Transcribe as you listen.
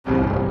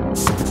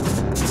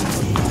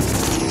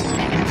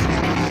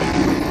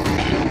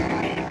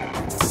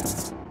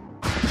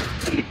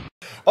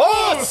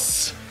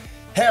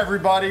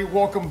everybody?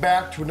 Welcome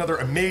back to another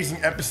amazing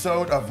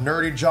episode of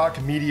Nerdy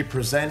Jock Media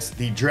presents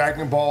the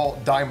Dragon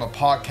Ball Daima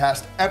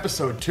podcast,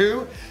 episode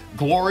 2,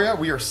 Gloria.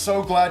 We are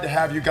so glad to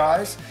have you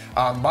guys.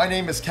 My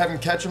name is Kevin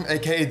Ketchum,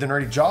 aka the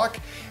Nerdy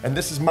Jock, and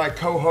this is my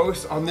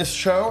co-host on this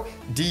show,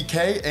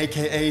 DK,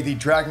 aka the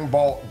Dragon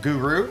Ball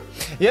Guru.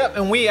 Yep,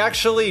 and we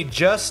actually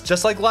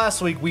just like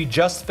last week, we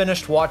just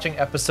finished watching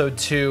episode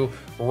 2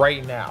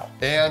 right now.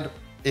 And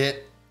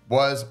it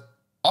was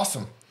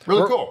awesome.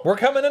 Really cool. We're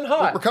coming in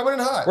hot. We're coming in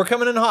hot. We're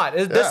coming in hot.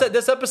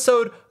 This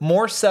episode,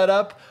 more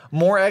setup,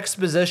 more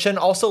exposition,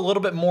 also a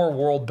little bit more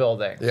world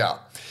building. Yeah,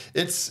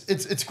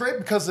 it's great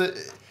because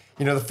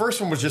the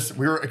first one was just,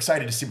 we were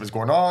excited to see what's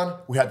going on.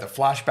 We had the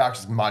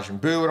flashbacks of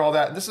Majin Buu and all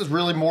that. And this is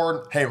really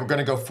more, hey, we're going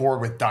to go forward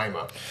with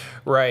Daima.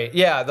 Right.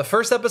 Yeah. The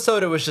first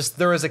episode, it was just,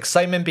 there was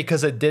excitement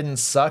because it didn't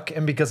suck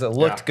and because it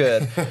looked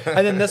good.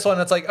 And then this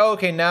one, it's like, oh,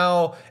 okay,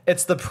 now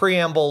it's the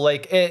preamble.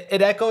 Like it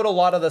echoed a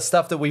lot of the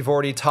stuff that we've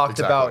already talked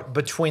about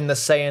between the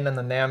Saiyan and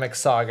the Namek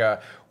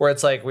saga, where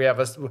it's like we have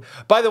a.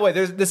 By the way,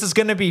 this is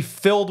going to be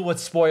filled with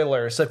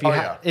spoilers. So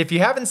if you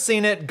haven't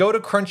seen it, go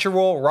to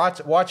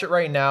Crunchyroll, watch it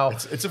right now.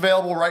 It's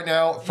available right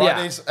now.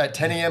 Fridays at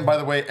 10 a.m. By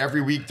the way, every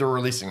week they're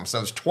releasing them. So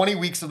there's 20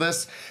 weeks of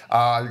this.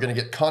 You're going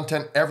to get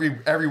content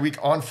every week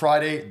on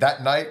Friday. That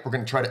night, we're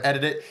going to try to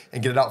edit it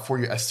and get it out for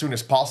you as soon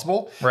as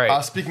possible.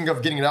 Right. Speaking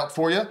of getting it out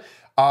for you,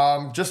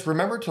 just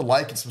remember to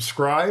like and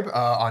subscribe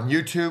on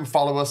YouTube.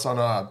 Follow us on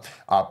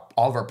all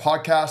of our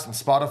podcasts and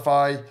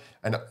Spotify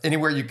and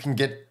anywhere you can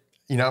get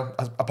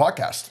a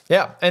podcast.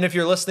 Yeah, and if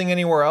you're listening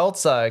anywhere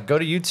else, go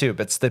to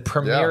YouTube. It's the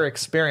premiere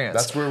experience.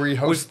 That's where we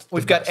host.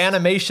 We've got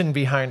animation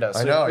behind us.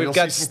 I know. We've You'll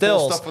got see some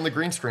stills. cool stuff on the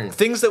green screen.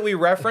 Things that we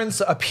reference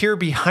appear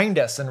behind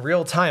us in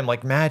real time,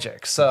 like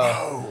magic.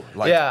 So,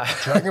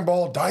 Dragon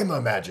Ball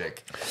Daima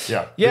magic.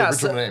 Yeah. Yeah. The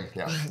original name.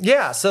 Yeah.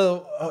 Yeah.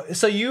 So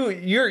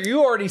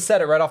you already said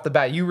it right off the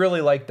bat. You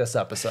really like this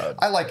episode.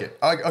 I like it.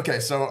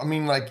 Okay. So I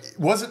mean,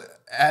 was it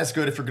as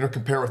good if you're going to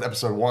compare with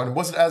episode 1?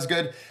 Was it as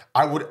good?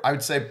 I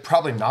would say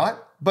probably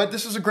not. But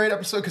this was a great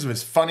episode because it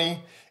was funny.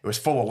 It was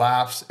full of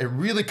laughs. It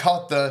really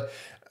caught the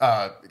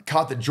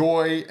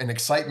joy and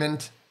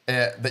excitement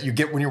that you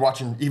get when you're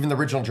watching even the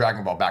original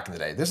Dragon Ball back in the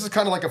day. This is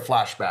kind of like a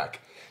flashback.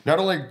 Not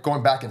only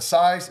going back in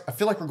size, I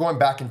feel like we're going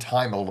back in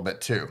time a little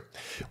bit too.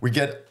 We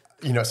get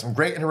some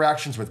great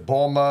interactions with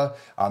Bulma,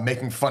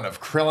 making fun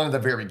of Krillin at the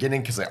very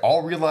beginning because they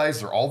all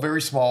realize they're all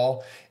very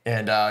small.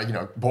 And,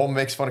 Bulma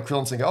makes fun of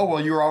Krillin saying, oh, well,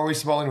 you were always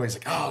small anyway. He's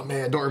like, oh,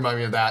 man, don't remind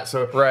me of that.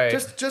 So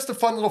just a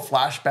fun little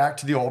flashback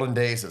to the olden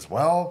days as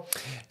well.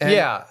 And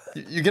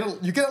you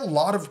get a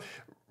lot of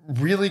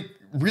really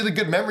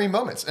good memory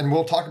moments. And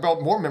we'll talk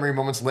about more memory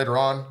moments later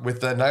on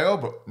with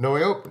Nuevo.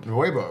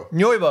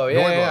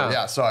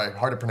 Yeah, sorry,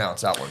 hard to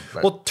pronounce that one.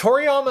 But. Well,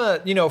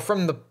 Toriyama,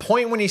 from the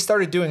point when he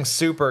started doing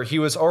Super, he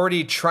was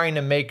already trying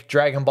to make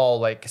Dragon Ball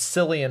like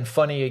silly and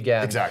funny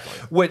again.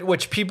 Exactly.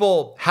 Which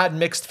people had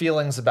mixed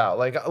feelings about.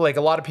 Like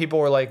a lot of people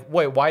were like,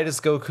 wait, why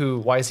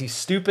is he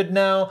stupid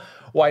now?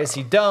 Why is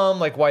he dumb?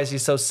 Like, why is he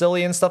so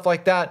silly and stuff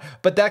like that?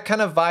 But that kind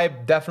of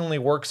vibe definitely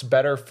works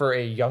better for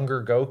a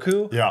younger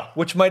Goku. Yeah.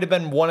 Which might have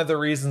been one of the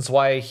reasons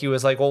why he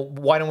was like, well,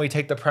 why don't we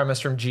take the premise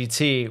from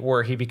GT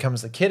where he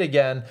becomes the kid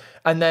again?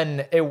 And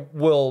then it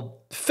will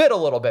fit a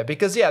little bit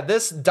because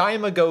this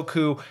Daima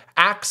Goku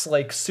acts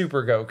like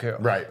Super Goku.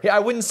 Right. I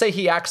wouldn't say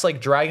he acts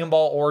like Dragon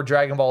Ball or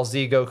Dragon Ball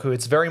Z Goku.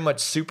 It's very much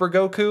Super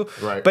Goku.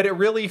 Right. But it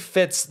really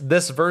fits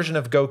this version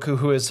of Goku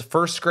who is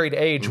first grade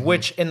age,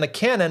 which in the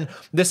canon,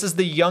 this is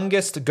the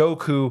youngest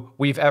Goku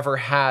we've ever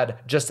had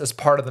just as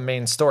part of the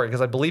main story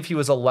because I believe he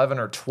was 11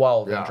 or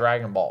 12 in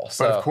Dragon Ball.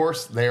 So. But of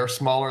course, they are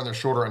smaller and they're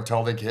shorter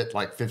until they hit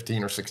like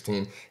 15 or 16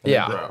 and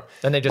they grow.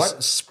 And they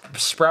just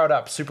sprout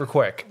up super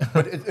quick.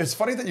 But it's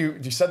funny that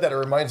you said that.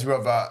 It reminds me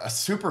of a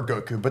Super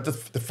Goku. But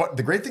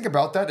the great thing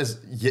about that is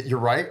you're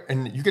right.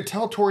 And you could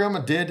tell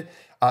Toriyama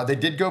they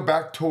did go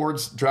back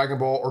towards Dragon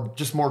Ball or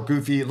just more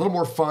goofy, a little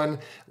more fun,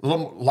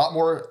 lot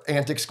more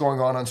antics going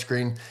on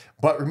screen.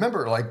 But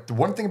remember, the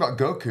one thing about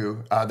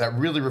Goku that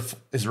really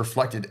is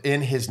reflected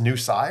in his new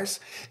size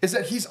is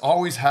that he's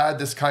always had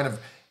this kind of,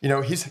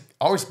 he's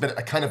always been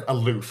a kind of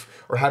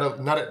aloof or had I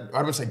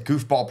wouldn't say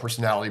goofball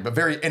personality, but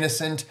very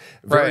innocent,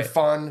 very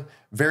fun,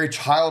 very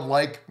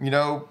childlike,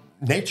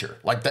 nature.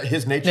 Like that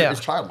his nature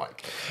is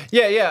childlike.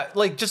 Yeah.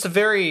 Like just a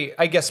very,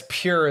 I guess,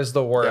 pure is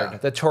the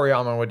word that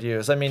Toriyama would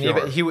use. I mean,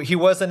 he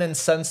wasn't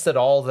incensed at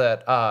all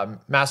that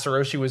Master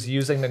Roshi was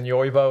using the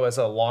Noibo as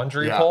a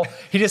laundry pole.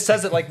 He just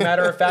says it like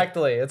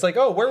matter-of-factly. It's like,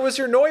 oh, where was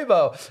your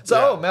Noibo?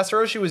 So, Master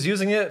Roshi was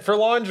using it for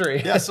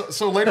laundry. Yeah,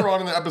 so later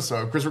on in the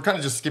episode, because we're kind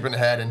of just skipping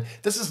ahead, and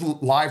this is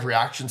live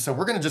reaction, so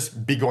we're going to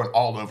just be going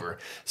all over.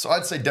 So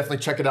I'd say definitely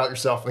check it out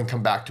yourself and then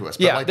come back to us.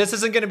 But this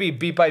isn't going to be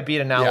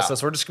beat-by-beat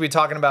analysis. We're just going to be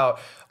talking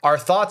about our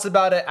thoughts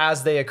about it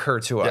as they occur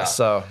to us.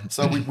 So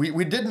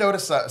we did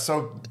notice that.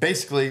 So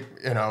basically,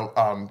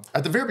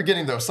 at the very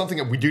beginning, though, something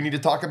that we do need to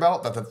talk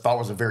about that I thought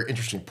was a very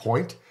interesting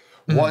point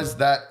was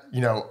that,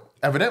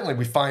 evidently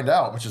we find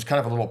out, which is kind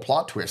of a little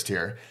plot twist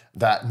here,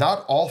 that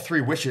not all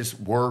 3 wishes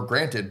were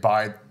granted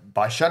by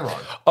by Shenron.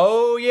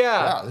 Oh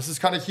yeah. Yeah, this is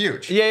kind of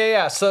huge.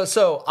 Yeah.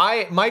 So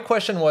my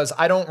question was,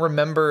 I don't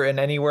remember in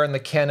anywhere in the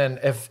canon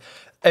if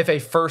a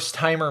first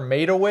timer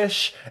made a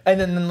wish and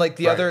then like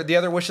the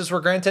other wishes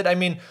were granted. I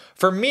mean,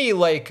 for me,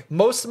 like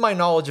most of my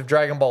knowledge of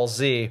Dragon Ball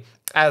Z,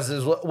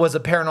 was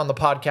apparent on the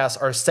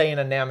podcast, are Saiyan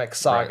and Namek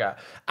saga.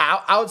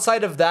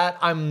 Outside of that,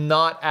 I'm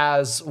not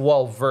as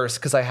well versed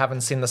because I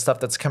haven't seen the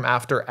stuff that's come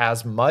after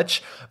as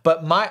much.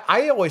 But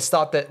I always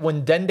thought that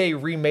when Dende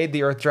remade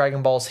the Earth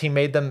Dragon Balls, he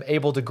made them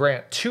able to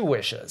grant 2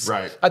 wishes.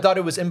 Right. I thought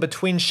it was in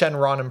between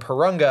Shenron and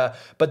Purunga,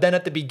 but then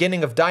at the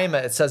beginning of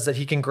Daima, it says that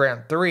he can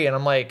grant 3, and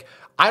I'm like,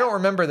 I don't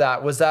remember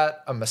that. Was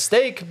that a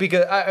mistake?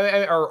 Because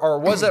or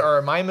was it, or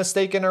am I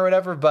mistaken or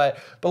whatever? But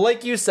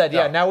like you said,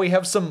 now we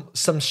have some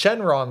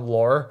Shenron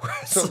lore.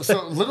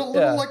 So little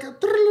like a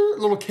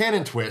little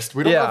canon twist.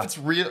 We don't know if it's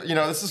real. You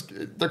know,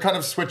 they're kind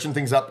of switching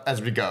things up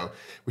as we go.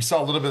 We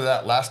saw a little bit of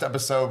that last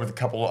episode with a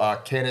couple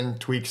canon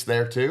tweaks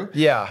there too.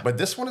 Yeah. But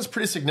this one is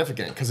pretty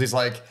significant because he's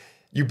like,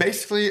 you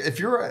basically, if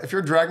you're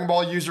a Dragon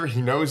Ball user,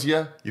 he knows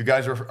you. You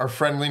guys are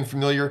friendly and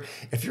familiar.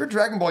 If you're a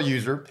Dragon Ball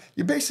user,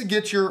 you basically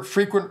get your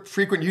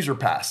frequent user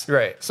pass.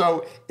 Right.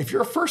 So if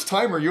you're a first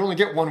timer, you only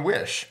get 1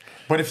 wish.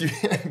 But if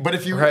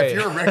you're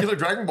a regular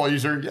Dragon Ball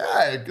user,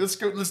 let's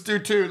do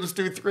 2, let's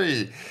do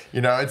 3.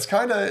 You know, it's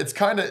kind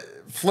of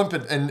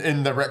flippant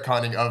in the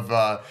retconning of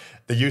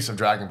the use of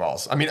Dragon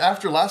Balls. I mean,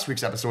 after last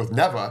week's episode with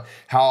Neva,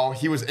 how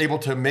he was able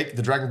to make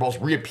the Dragon Balls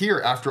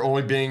reappear after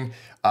only being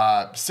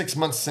 6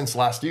 months since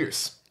last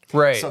use.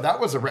 Right. So that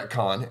was a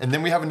retcon, and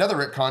then we have another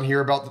retcon here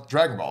about the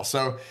Dragon Ball.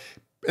 So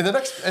in the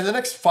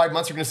next 5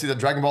 months, you're going to see the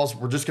Dragon Balls.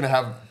 We're just going to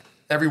have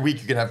every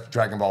week you can have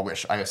Dragon Ball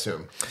Wish, I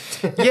assume.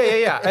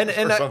 Yeah. And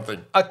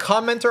a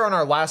commenter on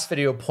our last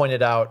video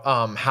pointed out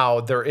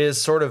how there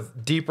is sort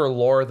of deeper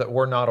lore that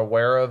we're not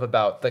aware of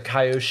about the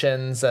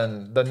Kaioshins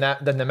and the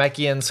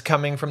Namekiens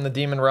coming from the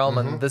demon realm,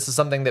 and this is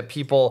something that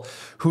people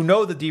who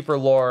know the deeper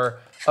lore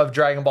of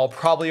Dragon Ball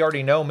probably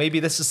already know. Maybe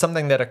this is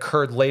something that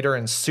occurred later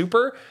in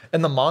Super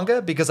in the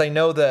manga, because I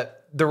know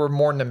that there were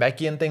more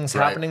Namekian things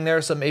happening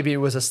there, so maybe it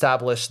was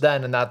established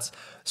then, and that's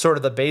sort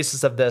of the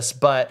basis of this.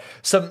 But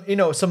some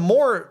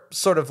more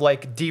sort of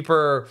like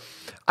deeper,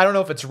 I don't know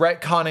if it's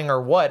retconning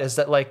or what, is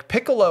that like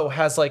Piccolo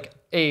has like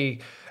a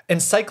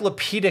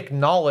encyclopedic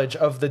knowledge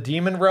of the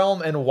demon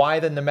realm and why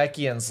the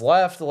Namekians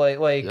left.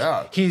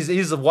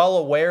 He's well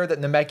aware that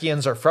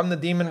Namekians are from the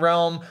demon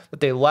realm,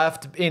 that they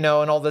left, and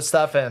all this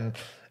stuff. And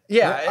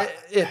DK,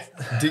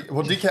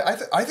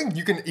 I think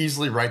you can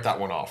easily write that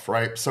one off,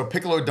 right? So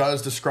Piccolo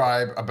does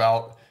describe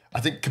about,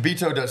 I think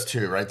Kibito does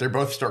too, right? They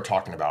both start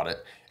talking about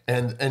it.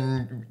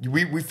 And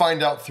we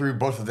find out through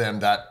both of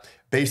them that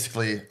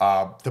basically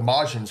the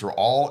Majins are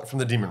all from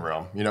the demon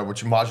realm,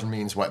 which Majin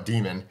means what?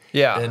 Demon.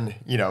 Yeah.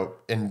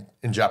 In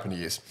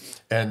Japanese.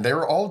 And they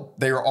were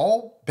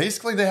all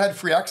basically, they had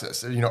free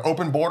access,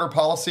 open border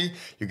policy.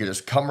 You could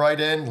just come right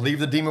in, leave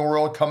the demon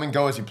world, come and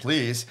go as you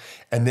please.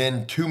 And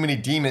then too many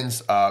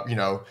demons,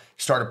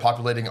 started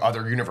populating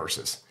other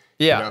universes.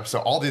 Yeah. So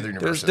all the other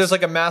universes. There's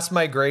like a mass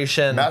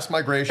migration.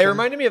 It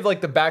reminded me of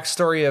like the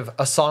backstory of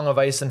A Song of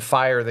Ice and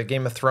Fire, the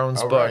Game of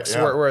Thrones books,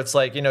 where it's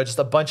like, just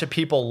a bunch of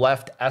people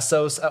left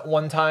Essos at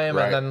one time,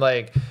 and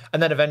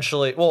then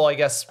eventually, well, I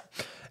guess,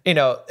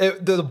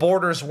 the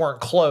borders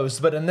weren't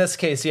closed, but in this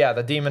case,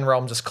 the demon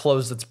realm just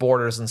closed its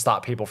borders and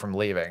stopped people from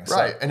leaving. So.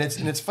 Right, and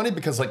it's funny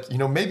because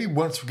maybe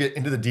once we get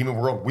into the demon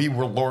world,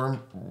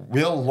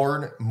 we'll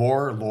learn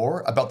more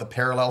lore about the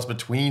parallels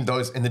between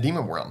those in the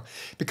demon realm,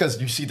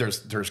 because you see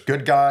there's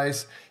good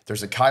guys,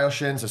 there's the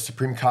Kaioshins, the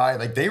Supreme Kai,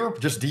 like they were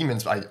just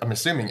demons, I'm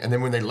assuming, and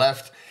then when they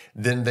left,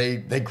 then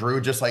they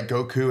grew just like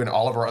Goku and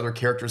all of our other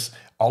characters.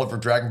 All of our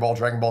Dragon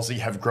Ball Z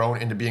have grown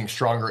into being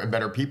stronger and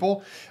better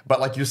people. But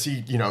like you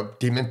see,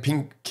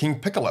 Demon King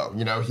Piccolo,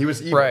 he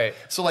was evil. Right.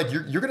 So like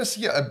you're gonna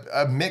see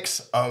a mix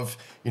of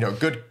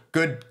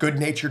good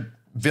natured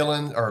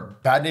villain or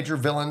bad natured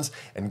villains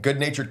and good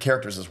natured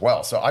characters as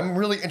well. So I'm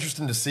really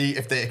interested to see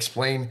if they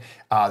explain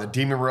the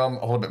demon realm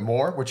a little bit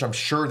more, which I'm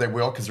sure they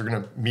will, because they're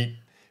gonna meet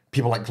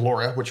people like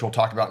Gloria, which we'll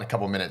talk about in a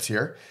couple of minutes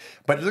here.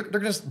 But they're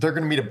going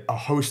to meet a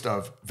host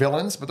of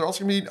villains, but they're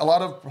also going to meet a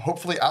lot of,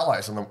 hopefully,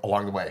 allies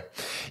along the way.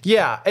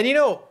 Yeah,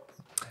 and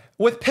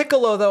with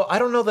Piccolo, though, I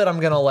don't know that I'm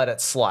going to let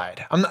it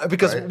slide.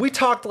 Because we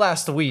talked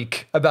last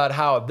week about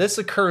how this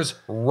occurs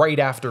right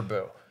after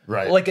Boo.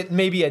 Right. Like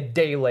maybe a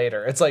day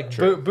later. It's like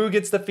Boo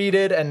gets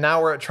defeated, and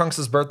now we're at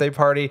Trunks' birthday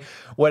party,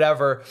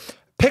 whatever.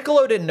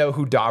 Piccolo didn't know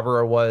who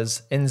Dabura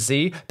was in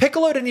Z.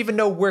 Piccolo didn't even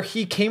know where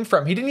he came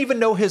from. He didn't even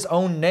know his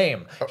own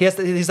name.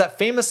 He's that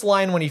famous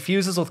line when he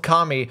fuses with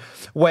Kami,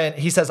 when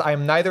he says, "I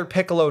am neither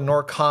Piccolo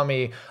nor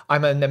Kami.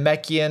 I'm a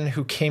Namekian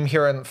who came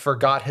here and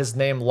forgot his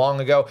name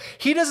long ago."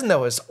 He doesn't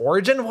know his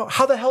origin.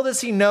 How the hell does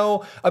he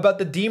know about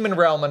the demon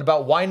realm and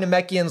about why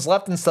Namekians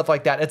left and stuff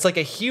like that? It's like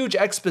a huge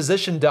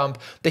exposition dump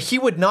that he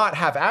would not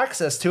have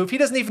access to if he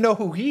doesn't even know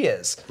who he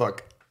is.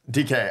 Look,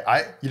 DK,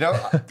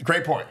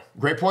 great point.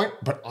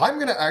 But I'm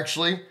going to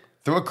actually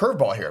throw a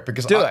curveball here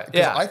because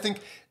I think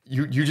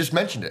you just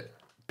mentioned it.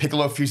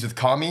 Piccolo fused with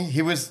Kami,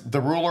 he was the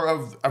ruler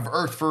of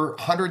Earth for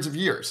hundreds of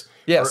years.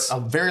 Yes. For a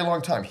very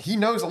long time. He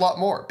knows a lot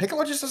more.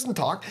 Piccolo just doesn't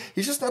talk.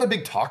 He's just not a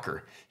big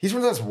talker. He's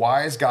one of those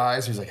wise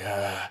guys who's like,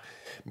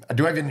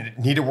 do I even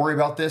need to worry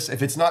about this?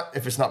 If it's not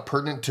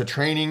pertinent to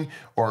training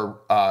or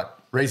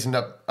raising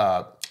up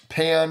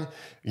Pan,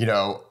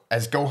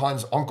 as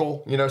Gohan's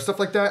uncle, stuff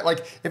like that. Like,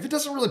 if it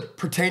doesn't really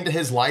pertain to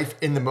his life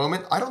in the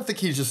moment, I don't think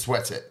he just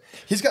sweats it.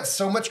 He's got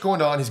so much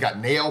going on. He's got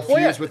Nail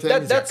fused with him.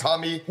 He's got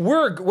Kami.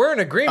 We're in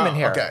agreement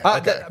here.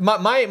 Okay.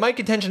 My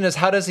contention is,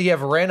 how does he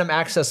have random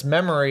access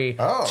memory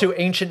to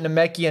ancient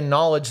Namekian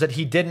knowledge that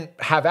he didn't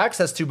have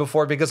access to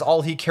before, because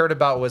all he cared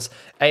about was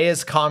A,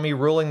 is Kami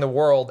ruling the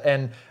world,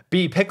 and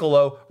B,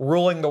 Piccolo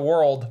ruling the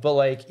world, but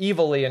like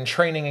evilly and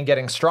training and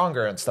getting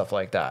stronger and stuff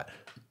like that.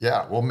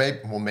 Yeah, well,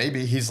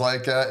 maybe he's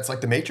like it's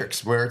like the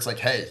Matrix, where it's like,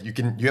 hey,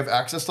 you have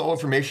access to all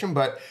information,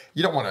 but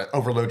you don't want to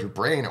overload your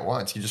brain at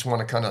once. You just want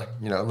to kind of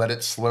let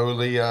it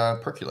slowly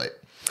percolate.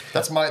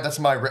 That's my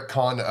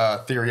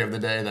retcon theory of the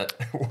day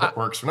that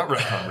works. Not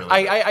retcon,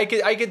 really.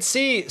 I could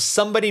see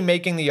somebody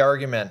making the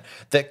argument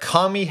that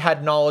Kami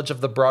had knowledge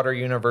of the broader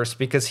universe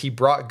because he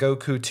brought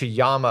Goku to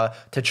Yama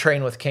to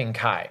train with King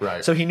Kai.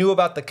 Right. So he knew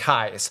about the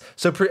Kais.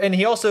 And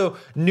he also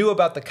knew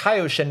about the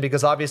Kaioshin,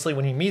 because obviously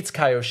when he meets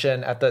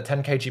Kaioshin at the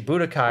Tenkaichi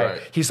Budokai,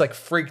 he's like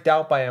freaked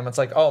out by him. It's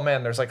like, oh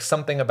man, there's like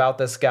something about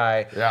this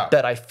guy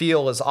that I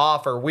feel is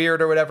off or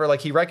weird or whatever.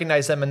 Like, he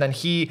recognized him, and then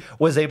he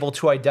was able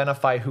to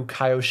identify who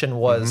Kaioshin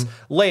was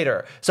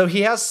later. So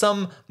he has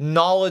some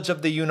knowledge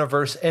of the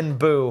universe in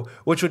Buu,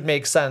 which would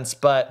make sense,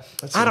 but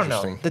I don't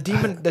know.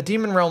 The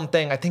demon realm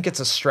thing, I think it's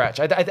a stretch.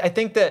 I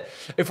think that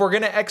if we're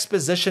going to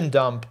exposition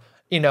dump,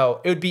 it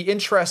would be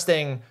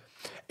interesting.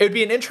 It would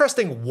be an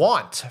interesting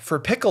want for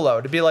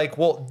Piccolo to be like,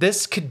 well,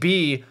 this could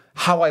be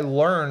how I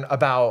learn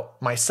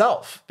about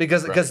myself,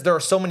 because there are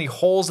so many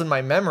holes in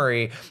my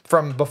memory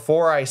from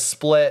before I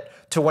split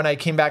to when I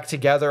came back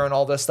together and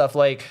all this stuff.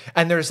 Like,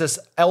 and there's this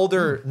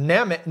elder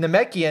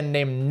Namekian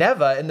named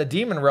Neva in the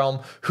demon realm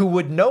who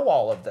would know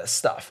all of this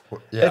stuff.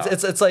 Yeah.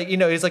 It's like,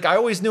 he's like, I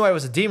always knew I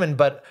was a demon,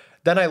 but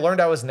then I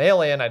learned I was an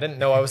alien. I didn't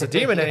know I was a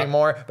demon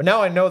anymore, but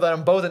now I know that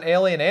I'm both an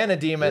alien and a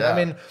demon. I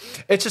mean,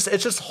 it's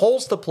just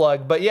holes to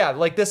plug. But yeah,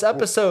 like this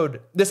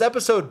episode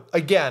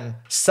again,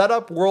 set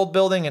up world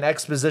building and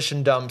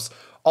exposition dumps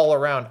all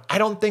around. I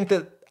don't think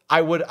that I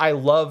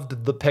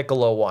loved the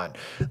Piccolo one,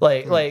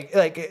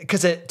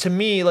 because to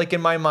me, like in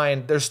my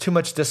mind, there's too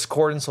much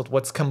discordance with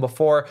what's come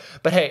before.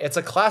 But hey, it's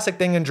a classic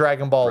thing in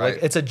Dragon Ball. Like,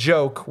 it's a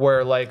joke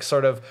where like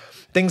sort of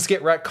things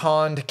get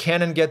retconned,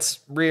 canon gets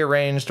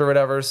rearranged or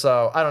whatever.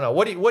 So I don't know.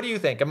 What do you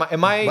think?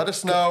 Am I? Let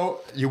us know.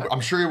 I'm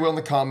sure you will in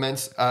the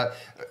comments.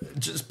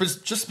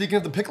 Just speaking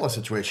of the Piccolo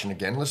situation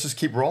again, let's just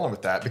keep rolling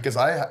with that, because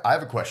I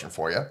have a question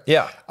for you.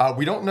 Yeah.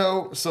 We don't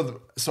know.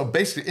 So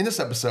basically, in this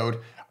episode,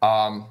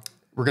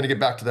 we're going to get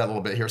back to that a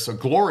little bit here. So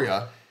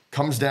Gloria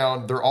comes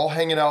down. They're all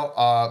hanging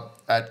out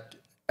at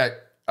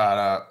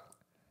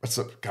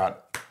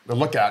the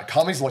lookout,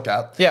 Kami's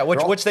lookout. Yeah,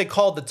 which they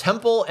call the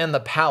temple and the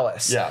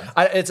palace. Yeah.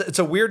 It's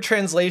a weird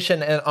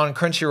translation on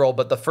Crunchyroll,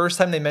 but the first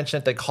time they mention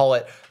it, they call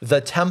it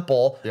the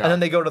temple, and then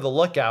they go to the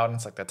lookout, and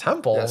it's like, the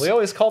temple? Yes. We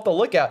always call it the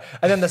lookout.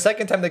 And then the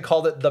second time they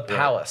called it the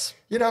palace.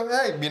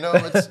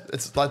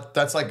 It's like,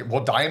 that's like,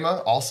 well,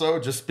 Daima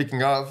also, just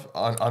speaking of,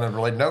 on a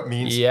related note,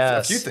 means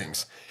a few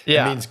things.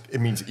 Yeah.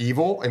 It means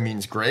evil, it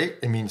means great,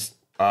 it means,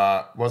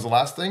 what was the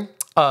last thing?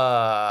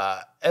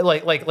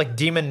 Like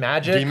demon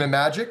magic? Demon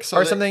magic.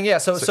 Or something, yeah.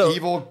 So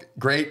evil,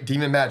 great,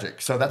 demon magic.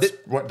 So that's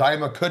what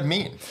Daima could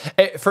mean.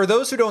 For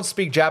those who don't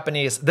speak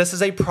Japanese, this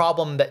is a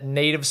problem that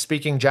native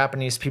speaking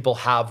Japanese people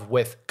have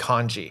with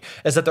kanji,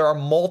 is that there are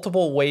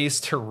multiple ways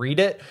to read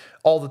it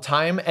all the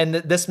time, and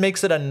this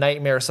makes it a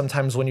nightmare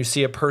sometimes when you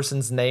see a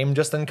person's name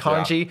just in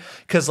kanji,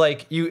 because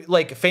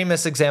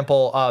famous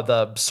example,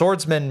 the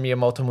swordsman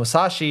Miyamoto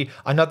Musashi,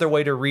 another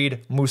way to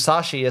read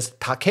Musashi is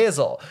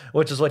Takezo,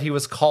 which is what he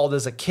was called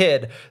as a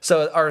kid,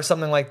 or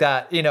something like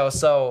that,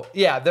 so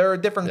yeah, there are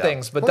different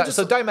things, but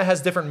so Daima has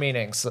different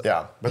meanings.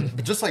 Yeah,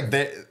 but just like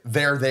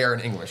they're there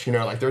in English,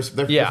 like there's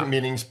different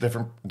meanings,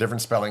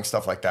 different spelling,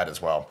 stuff like that as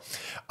well.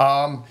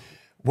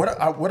 What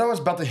I was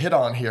about to hit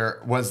on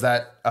here was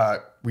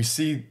that we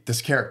see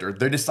this character.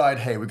 They decide,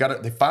 hey,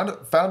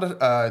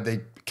 they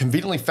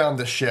conveniently found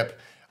this ship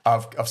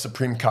of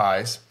Supreme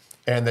Kais,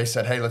 and they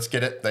said, hey, let's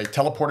get it. They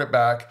teleport it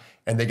back,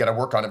 and they got to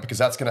work on it because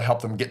that's going to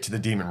help them get to the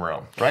demon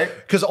realm, right?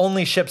 Because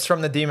only ships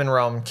from the demon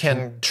realm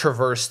can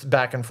traverse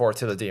back and forth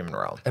to the demon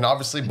realm. And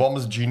obviously,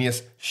 Bulma's a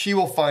genius. She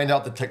will find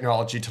out the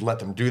technology to let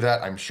them do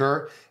that, I'm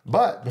sure.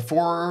 But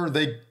before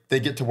they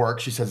get to work,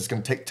 she says it's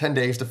going to take 10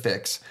 days to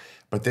fix.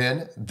 But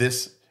then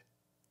this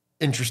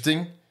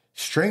interesting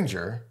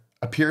stranger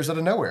appears out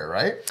of nowhere,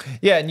 right?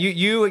 Yeah, and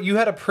you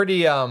had a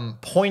pretty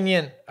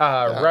poignant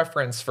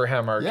reference for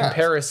him, or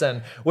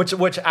comparison,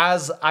 which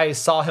as I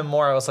saw him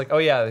more, I was like, oh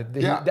yeah,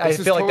 I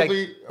feel like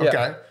totally, that.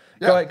 Okay.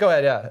 Yeah. Go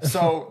ahead. Yeah.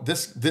 So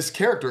this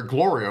character,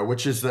 Glorio,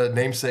 which is the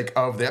namesake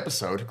of the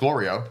episode,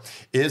 Glorio,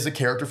 is a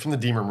character from the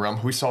demon realm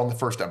who we saw in the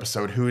first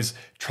episode, who's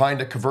trying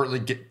to covertly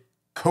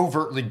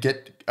covertly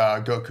get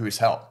Goku's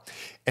help.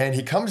 And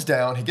he comes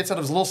down, he gets out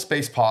of his little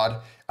space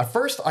pod. At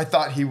first, I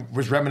thought he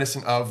was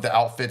reminiscent of the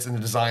outfits and the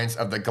designs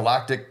of the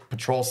Galactic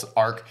Patrol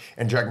arc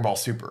and Dragon Ball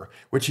Super,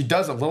 which he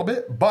does a little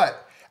bit,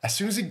 but as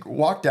soon as he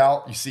walked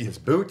out, you see his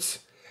boots,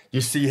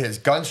 you see his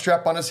gun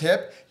strap on his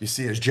hip, you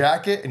see his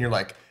jacket, and you're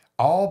like,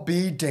 I'll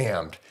be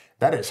damned.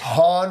 That is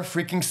Han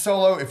freaking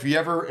Solo if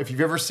you've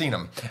ever seen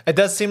him. It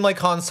does seem like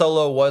Han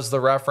Solo was the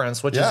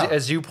reference, which is,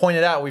 as you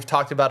pointed out, we've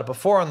talked about it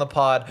before on the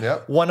pod.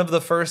 Yep. One of the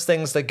first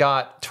things that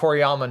got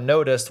Toriyama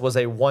noticed was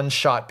a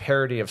one-shot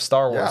parody of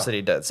Star Wars that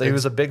he did. So he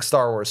was a big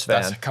Star Wars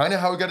fan. That's kind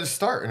of how he got his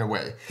start in a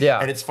way. Yeah.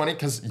 And it's funny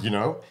because, you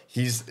know,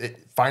 he's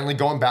finally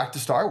going back to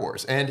Star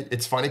Wars. And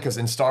it's funny because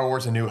in Star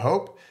Wars A New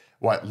Hope,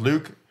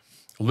 Luke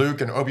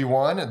and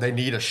Obi-Wan, they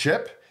need a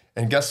ship.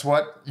 And guess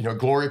what? You know,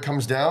 Glorio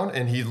comes down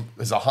and he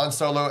is a Han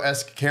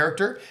Solo-esque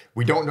character.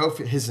 We don't know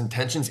his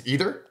intentions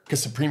either, because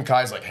Supreme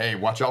Kai's like, hey,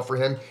 watch out for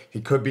him.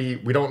 He could be,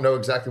 we don't know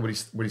exactly what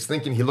he's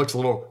thinking. He looks a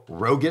little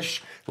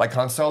roguish like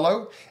Han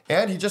Solo.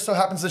 And he just so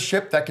happens a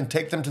ship that can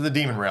take them to the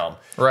demon realm.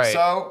 Right.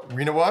 So,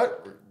 you know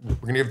what? We're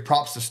going to give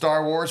props to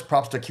Star Wars,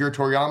 props to Akira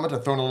Toriyama to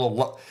throw in a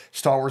little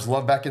Star Wars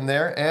love back in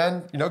there.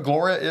 And, you know,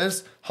 Gloria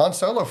is Han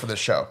Solo for this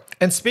show.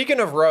 And speaking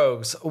of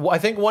rogues, I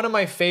think one of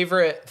my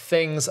favorite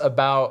things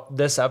about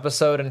this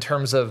episode in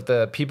terms of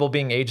the people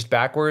being aged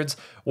backwards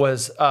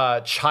was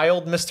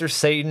Child Mr.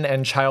 Satan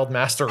and Child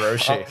Master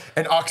Roshi.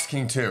 And Ox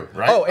King too,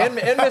 right? Oh, and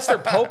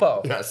Mr.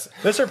 Popo. Yes.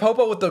 Mr.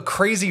 Popo with the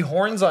crazy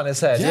horns on his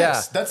head.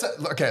 Yes, Yeah.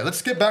 Okay,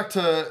 let's get back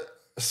to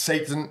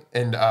Satan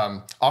and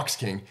Ox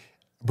King.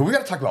 But we got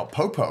to talk about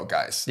Popo,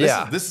 guys.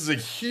 This is a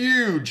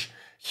huge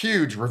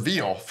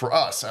reveal for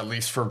us, at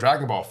least for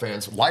Dragon Ball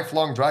fans,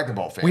 lifelong Dragon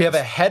Ball fans. We have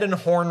a head and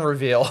horn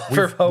reveal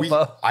for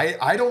Popo.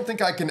 I don't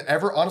think I can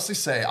ever honestly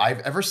say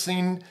I've ever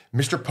seen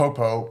Mr.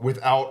 Popo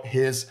without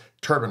his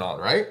turban on,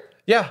 right?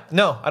 Yeah,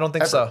 no, I don't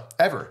think so.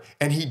 Ever.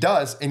 And he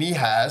does, and he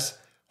has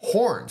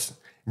horns.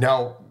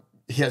 Now,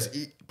 he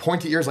has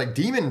pointy ears like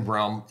Demon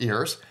Realm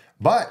ears,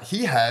 but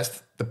he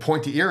has the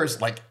pointy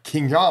ears like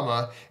King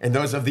Yama and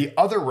those of the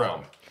other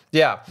realm.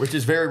 Yeah. Which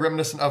is very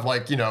reminiscent of,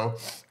 like, you know,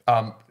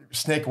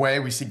 Snake Way.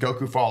 We see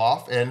Goku fall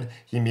off and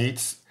he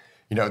meets,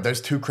 you know, those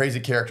two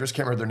crazy characters.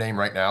 Can't remember their name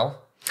right now.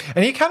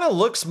 And he kind of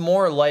looks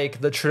more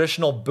like the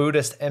traditional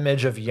Buddhist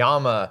image of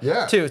Yama,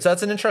 too. So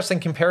that's an interesting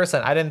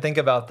comparison. I didn't think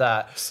about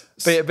that.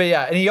 But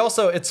yeah, and he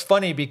also, it's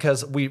funny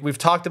because we've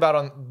talked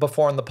about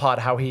before on the pod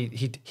how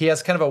he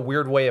has kind of a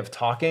weird way of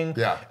talking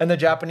in the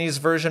Japanese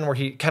version where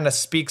he kind of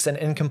speaks in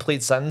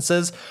incomplete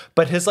sentences,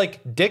 but his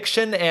like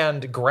diction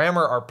and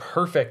grammar are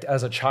perfect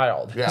as a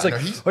child. Yeah, he's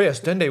like, oh yes,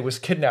 Dende was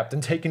kidnapped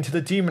and taken to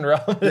the demon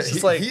realm. It's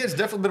just like, he has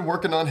definitely been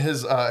working on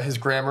his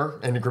grammar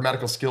and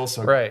grammatical skills.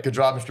 So good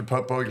job, Mr.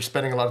 Popo. You're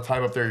spending a lot of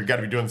time up there. You got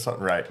to be doing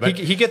something right. But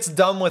he gets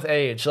dumb with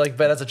age, like,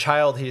 but as a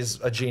child, he's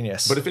a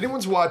genius. But if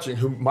anyone's watching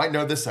who might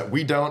know this that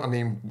we don't, I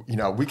mean, you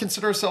know, we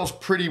consider ourselves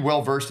pretty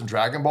well versed in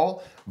Dragon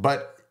Ball,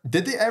 but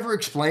did they ever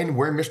explain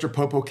where Mr.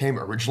 Popo came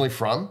originally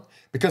from?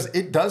 Because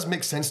it does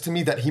make sense to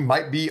me that he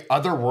might be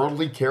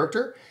otherworldly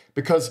character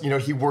because, you know,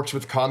 he works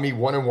with Kami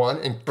one-on-one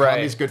and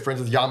Kami's good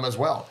friends with Yama as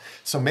well.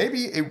 So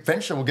maybe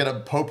eventually we'll get a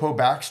Popo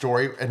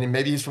backstory and then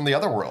maybe he's from the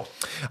other world.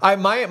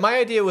 My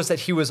idea was that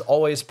he was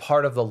always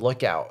part of the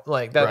Lookout.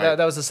 Like that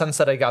was the sense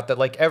that I got, that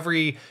like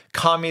every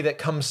Kami that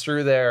comes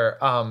through there,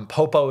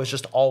 Popo is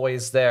just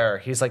always there.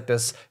 He's like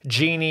this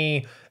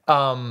genie,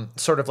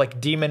 sort of like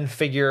demon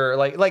figure,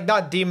 like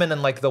not demon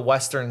in like the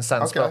Western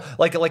sense, but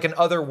like an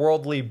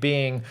otherworldly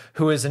being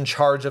who is in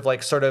charge of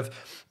like sort of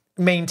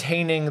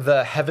maintaining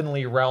the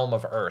heavenly realm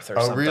of Earth or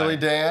something. Oh, really,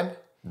 Dan?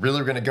 Really,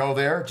 we're gonna go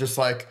there? Just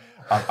like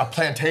a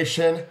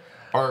plantation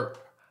or...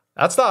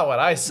 That's not what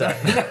I said.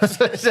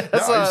 Is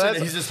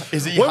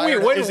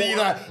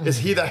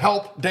he the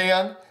help,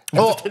 Dan?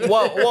 Look. If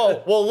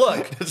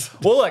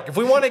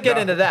we want to get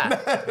into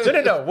that,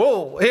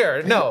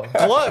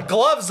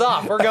 gloves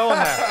off. We're going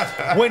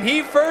there. When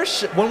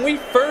we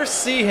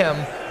first see him,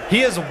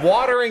 he is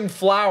watering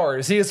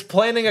flowers. He is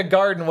planting a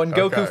garden. When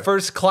Goku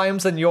first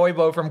climbs the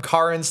Nyoibo from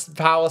Karin's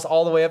palace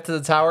all the way up to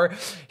the tower,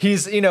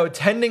 he's, you know,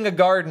 tending a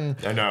garden.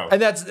 I know.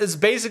 And it's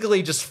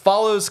basically just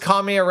follows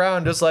Kami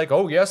around, just like,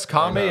 oh yes,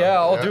 Kami,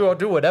 I'll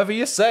do whatever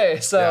you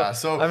say. So,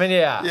 I mean,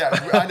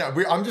 I know.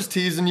 I'm just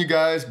teasing you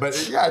guys,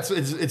 but yeah,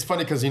 it's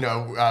funny because, you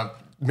know,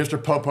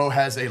 Mr. Popo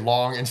has a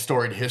long and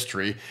storied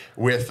history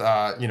with,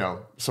 you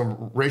know,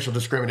 some racial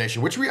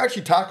discrimination, which we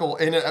actually tackle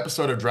in an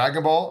episode of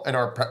Dragon Ball in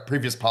our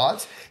previous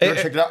pods.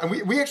 Check it out. And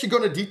we actually go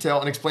into detail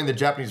and explain the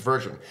Japanese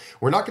version.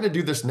 We're not going to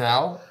do this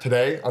now,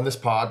 today, on this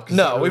pod.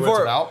 No, we've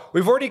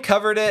already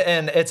covered it,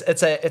 and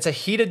it's a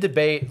heated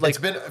debate. Like, it's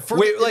been in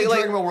the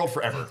Dragon Ball world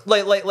forever.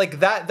 Like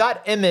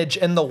that image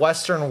in the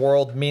Western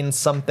world means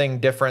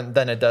something different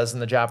than it does in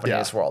the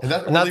Japanese world.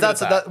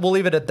 We'll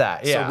leave it at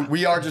that. Yeah. So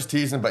we are just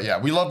teasing, but yeah,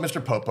 we love Mr.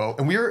 Popo,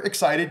 and we're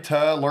excited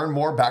to learn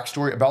more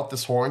backstory about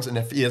this horns and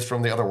if he is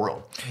from the other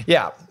world.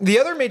 Yeah. The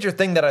other major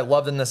thing that I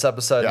loved in this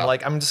episode, and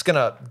like I'm just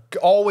gonna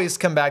always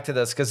come back to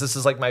this because this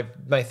is like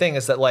my thing,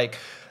 is that like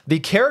the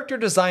character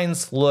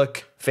designs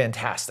look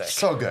fantastic.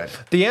 So good.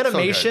 The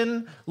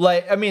animation,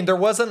 like, I mean, there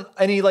wasn't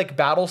any like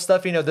battle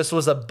stuff. You know, this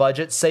was a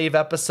budget save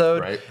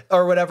episode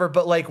or whatever.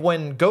 But like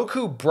when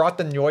Goku brought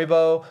the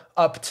Nyoibo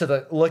up to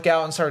the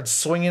lookout and started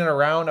swinging it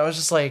around, I was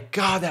just like,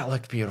 God, that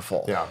looked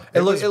beautiful. Yeah,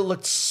 it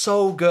looked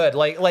so good.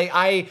 Like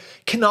I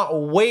cannot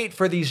wait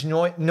for these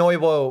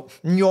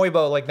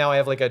Nyoibo. Like now I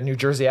have like a New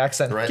Jersey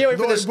accent. Can't wait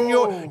for this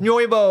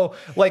Nyoibo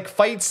like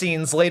fight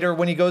scenes later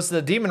when he goes to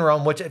the Demon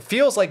Realm, which it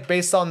feels like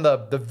based on the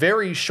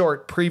very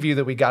short preview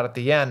that we got at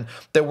the end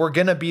that we're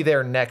gonna be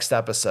there next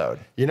episode.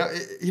 You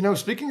know,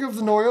 speaking of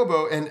the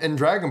Nyoibo and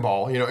Dragon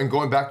Ball, you know, and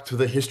going back to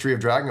the history of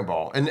Dragon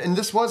Ball, and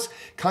this was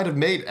kind of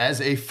made as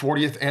a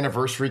 40th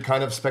anniversary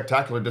kind of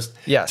spectacular, just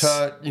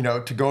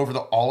to go over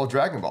all of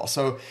Dragon Ball.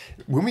 So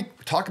when we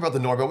talk about the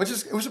Nyoibo,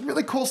 it was a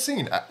really cool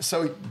scene.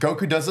 So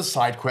Goku does a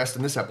side quest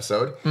in this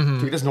episode to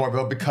get his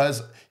Nyoibo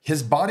because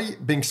his body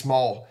being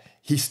small,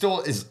 he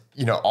still is,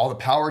 you know, all the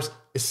powers.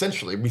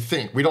 Essentially,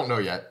 we don't know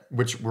yet,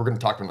 which we're going to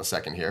talk about in a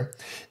second here,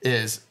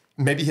 is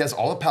maybe he has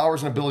all the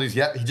powers and abilities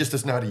yet, he just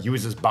doesn't know how to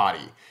use his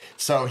body.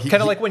 So he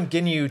kind of like when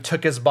Ginyu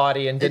took his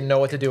body and didn't know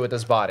what to do with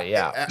his body.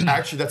 Yeah.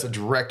 Actually, that's a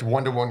direct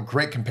one-to-one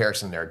great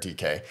comparison there,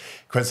 DK,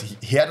 because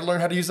he had to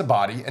learn how to use the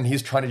body and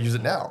he's trying to use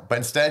it now. But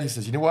instead, he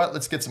says, you know what?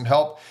 Let's get some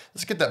help.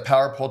 Let's get that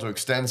power pole to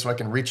extend so I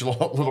can reach a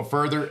little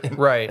further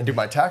and do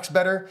my attacks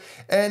better.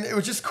 And it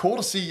was just cool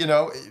to see, you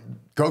know,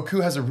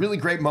 Goku has a really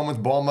great moment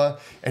with Bulma,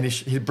 and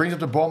he brings up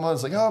to Bulma and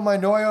is like, oh, my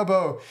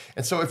Nyoibo.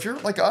 And so if you're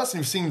like us and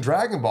you've seen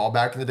Dragon Ball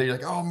back in the day, you're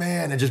like, oh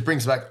man, it just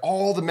brings back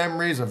all the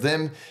memories of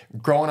them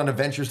going on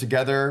adventures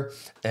together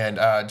and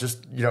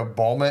just, you know,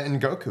 Bulma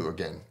and Goku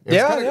again.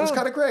 It was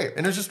kind of great.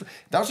 And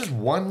that was just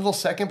one little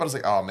second, but I was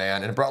like, oh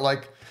man. And it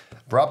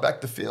brought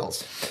back the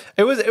feels.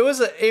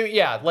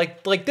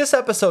 Like this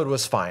episode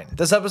was fine.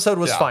 This episode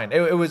was fine.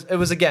 It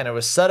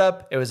was set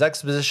up, it was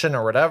exposition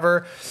or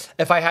whatever.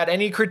 If I had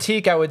any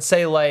critique, I would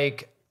say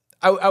like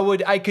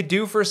I could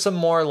do for some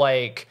more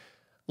like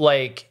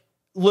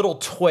little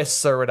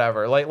twists or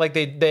whatever. Like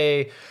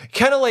they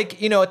kind of like,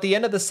 you know, at the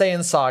end of the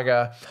Saiyan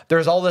saga,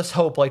 there's all this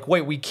hope like,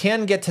 wait, we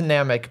can get to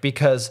Namek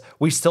because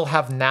we still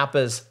have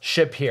Nappa's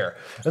ship here.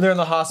 And they're in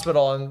the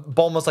hospital and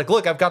Bulma's like,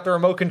 look, I've got the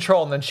remote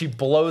control, and then she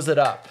blows it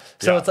up.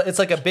 So it's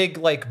like a big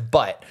like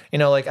butt, you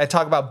know, like I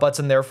talk about butts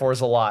and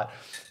therefores a lot.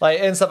 Like,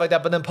 and stuff like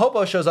that. But then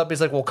Popo shows up. He's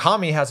like, well,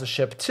 Kami has a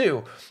ship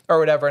too, or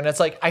whatever. And it's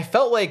like, I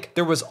felt like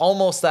there was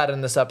almost that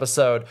in this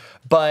episode,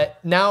 but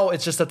now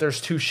it's just that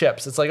there's two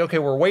ships. It's like, okay,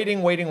 we're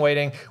waiting.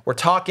 We're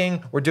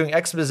talking, we're doing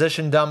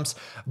exposition dumps.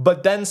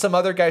 But then some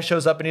other guy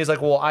shows up and he's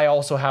like, well, I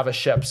also have a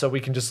ship, so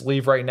we can just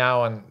leave right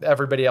now and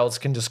everybody else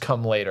can just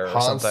come later or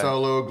something. Han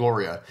Solo,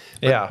 Gloria.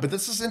 But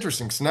this is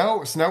interesting. So now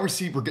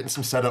we're getting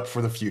some setup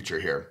for the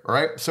future here. All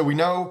right. So we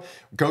know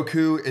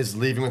Goku is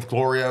leaving with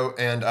Glorio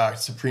and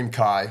Supreme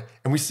Kai.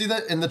 And we see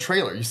that in the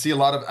trailer. You see a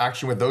lot of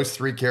action with those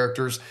three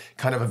characters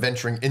kind of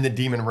adventuring in the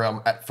Demon Realm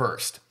at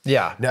first.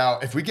 Yeah. Now,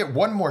 if we get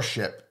one more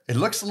ship, it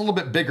looks a little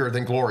bit bigger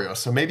than Glorio,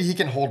 so maybe he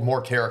can hold more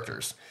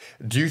characters.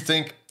 Do you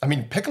think, I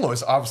mean, Piccolo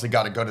has obviously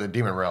got to go to the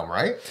Demon Realm,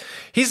 right?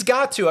 He's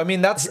got to. I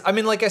mean,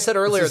 like I said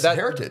earlier,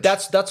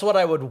 that's what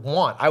I would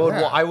want. I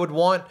would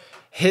want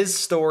his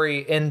story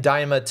in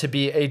Daima to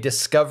be a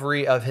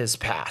discovery of his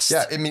past.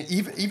 Yeah, I mean,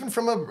 even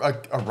from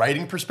a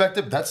writing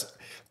perspective, that's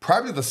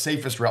probably the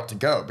safest route to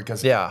go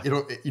because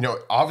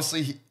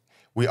obviously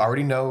we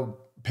already know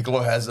Piccolo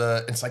has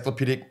a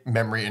encyclopedic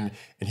memory and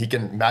he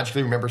can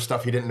magically remember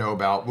stuff he didn't know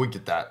about. We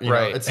get that. You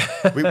know,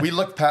 we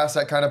look past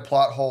that kind of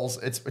plot holes.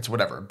 It's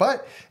whatever.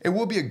 But it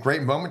will be a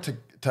great moment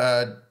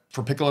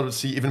for Piccolo to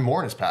see even more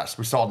in his past.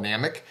 We saw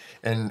Namek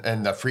and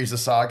the Frieza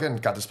saga and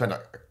got to spend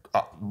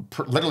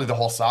literally the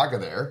whole saga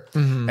there.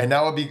 Mm-hmm. And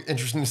now it'll be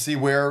interesting to see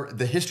where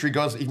the history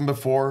goes even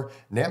before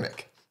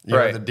Namek. You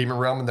know, the Demon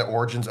Realm and the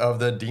origins of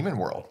the demon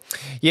world.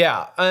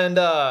 Yeah, and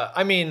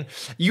I mean,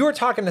 you were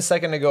talking a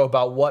second ago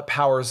about what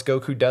powers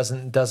Goku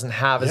doesn't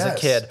have as a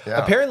kid.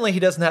 Yeah. Apparently, he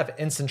doesn't have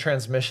instant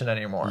transmission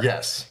anymore.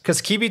 Yes, because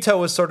Kibito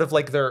was sort of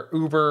like their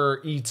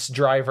Uber Eats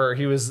driver.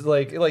 He was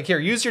like here,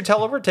 use your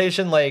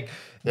teleportation,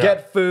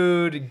 get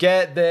food,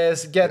 get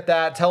this, get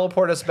that,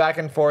 teleport us back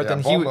and forth. Yeah,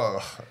 and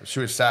Bulma,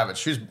 she was savage.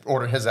 She was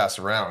ordering his ass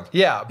around.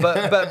 Yeah,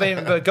 but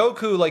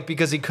Goku,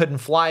 because he couldn't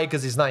fly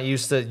because he's not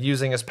used to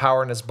using his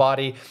power in his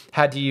body,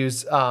 had to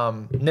use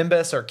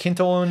Nimbus or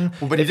Kintoon,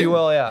 if you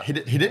will. Yeah, he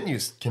didn't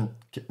use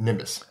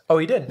Nimbus. Oh,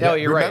 he didn't. No,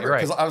 you're right.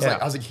 Because I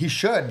was like, he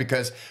should,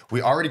 because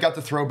we already got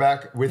the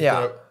throwback with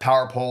the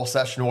power pole /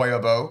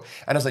 Nyoibo,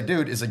 and I was like,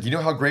 dude, you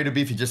know how great it'd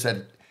be if he just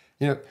said,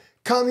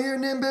 come here,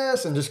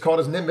 Nimbus, and just called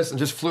his Nimbus and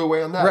just flew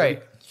away on that.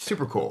 Right.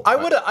 Super cool. I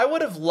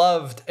would have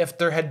loved if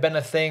there had been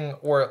a thing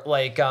where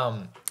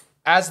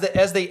as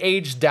they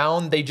age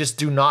down, they just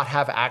do not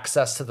have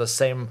access to the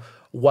same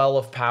well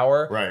of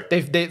power. Right.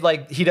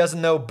 They he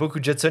doesn't know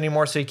Bukujutsu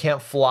anymore, so he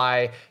can't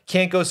fly,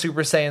 can't go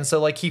Super Saiyan.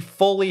 So he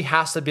fully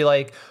has to be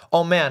like,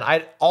 oh man,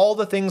 all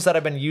the things that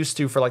I've been used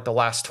to for the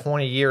last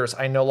 20 years,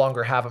 I no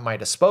longer have at my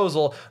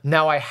disposal.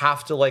 Now I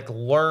have to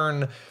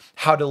learn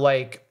how to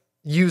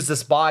use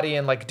this body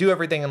and like do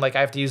everything, and like I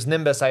have to use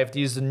Nimbus, I have to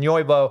use the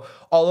Nyoibo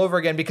all over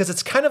again, because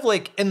it's kind of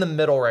like in the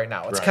middle right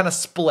now. It's kind of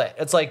split.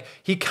 It's like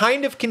he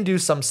kind of can do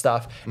some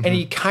stuff and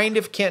he kind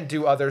of can't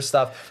do other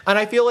stuff. And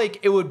I feel like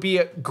it would be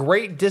a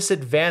great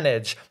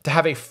disadvantage to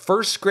have a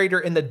first grader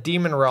in the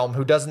demon realm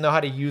who doesn't know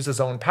how to use his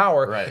own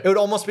power. It would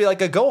almost be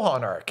like a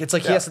Gohan arc. It's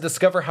like he has to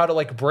discover how to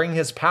like bring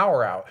his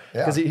power out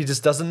because he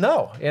just doesn't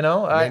know, you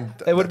know?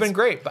 It would have been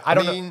great, but I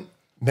don't know.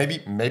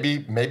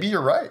 Maybe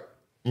you're right.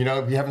 You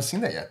know, we haven't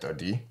seen that yet, though,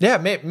 D. Yeah,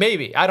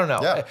 maybe. I don't know.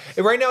 Yeah.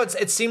 Right now,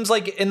 it seems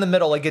like in the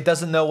middle, like it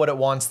doesn't know what it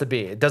wants to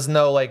be. It doesn't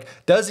know, like,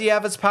 does he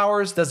have his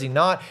powers? Does he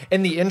not?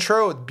 In the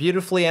intro,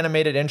 beautifully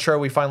animated intro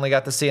we finally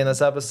got to see in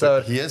this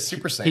episode. But he is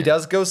Super Saiyan. He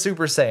does go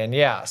Super Saiyan,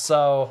 yeah.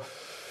 So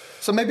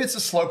maybe it's a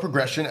slow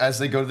progression as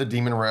they go to the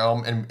demon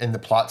realm and the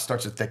plot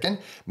starts to thicken.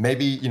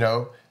 Maybe, you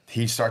know,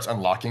 he starts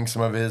unlocking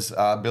some of his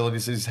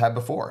abilities that he's had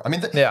before. I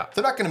mean, they're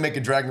not going to make a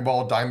Dragon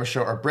Ball Daima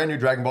show or a brand new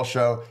Dragon Ball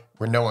show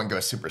where no one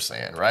goes Super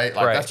Saiyan, right?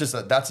 Like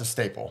that's a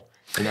staple,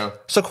 you know?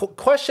 So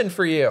question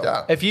for you.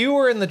 Yeah. If you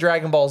were in the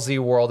Dragon Ball Z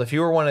world, if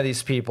you were one of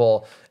these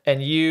people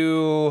and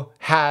you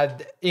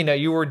had, you know,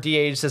 you were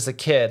de-aged as a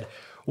kid,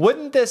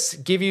 wouldn't this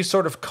give you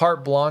sort of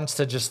carte blanche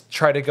to just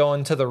try to go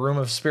into the room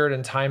of spirit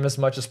and time as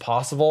much as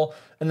possible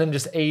and then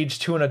just age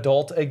to an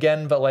adult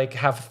again, but like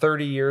have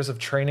 30 years of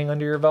training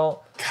under your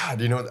belt?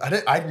 God, you know,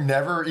 I'd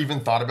never even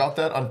thought about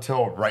that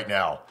until right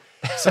now.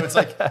 So it's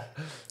like,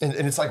 and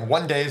it's like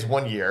 1 day is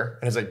 1 year.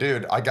 And it's like,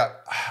 dude,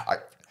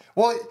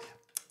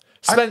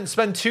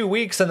 Spend 2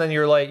 weeks and then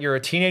you're a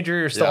teenager,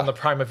 you're still in the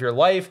prime of your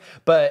life,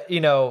 but you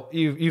know,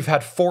 you've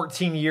had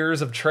 14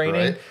 years of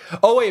training. Right.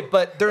 Oh wait,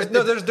 but there's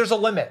a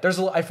limit.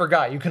 I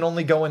forgot. You can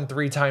only go in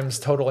 3 times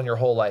total in your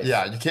whole life.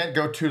 Yeah, you can't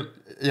go to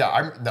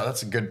no,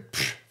 that's a good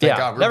thank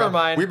God. Never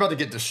mind. We're about to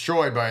get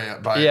destroyed by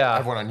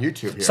everyone on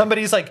YouTube here.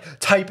 Somebody's like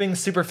typing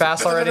super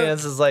fast already, and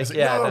this is like,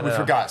 we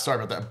forgot.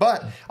 Sorry about that.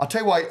 But I'll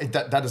tell you why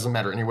that doesn't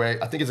matter anyway.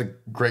 I think it's a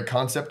great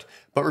concept.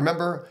 But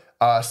remember,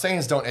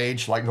 Saiyans don't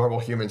age like normal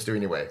humans do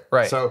anyway.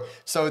 Right. So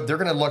they're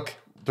gonna look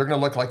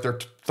like they're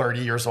 30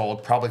 years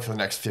old probably for the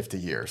next 50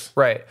 years.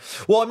 Right.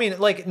 Well, I mean,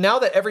 like now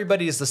that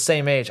everybody is the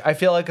same age, I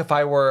feel like if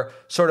I were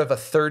sort of a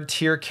third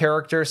tier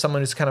character,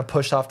 someone who's kind of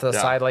pushed off to the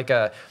side, like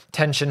a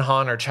Tenshin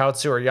Han or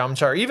Chaozu or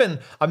Yamcha or even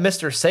a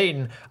Mr.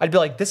 Satan, I'd be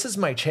like, this is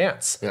my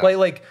chance. Yeah.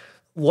 Like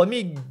let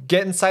me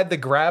get inside the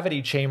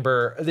gravity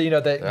chamber, you know,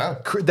 that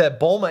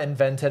Bulma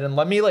invented, and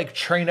let me like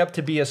train up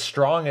to be as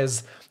strong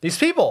as these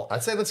people.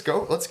 I'd say let's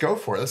go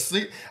for it. Let's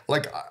see.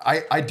 Like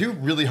I do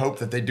really hope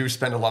that they do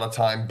spend a lot of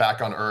time back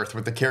on Earth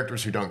with the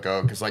characters who don't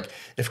go, because like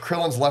if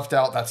Krillin's left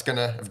out,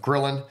 if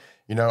Krillin,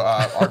 you know,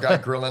 our guy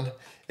Krillin,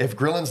 if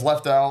Krillin's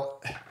left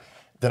out,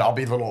 then I'll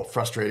be a little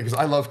frustrated because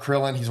I love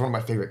Krillin. He's one of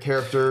my favorite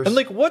characters. And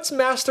like, what's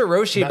Master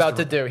Roshi about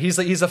to do? He's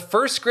a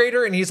first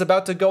grader and he's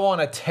about to go on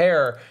a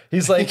tear.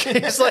 He's like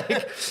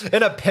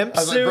in a pimp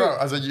suit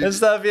and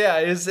stuff.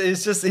 Yeah,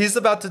 he's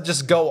about to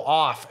just go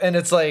off, and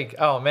it's like,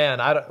 oh man,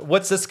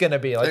 what's this gonna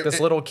be? Like this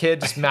little kid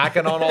just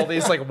macking on all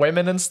these like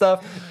women and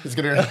stuff. He's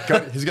gonna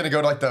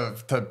go to like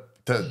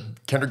the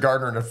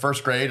kindergarten or the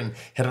first grade and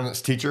hit on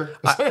his teacher.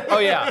 He's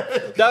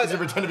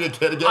pretend to be a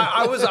kid again.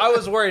 I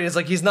was worried. It's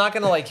like he's not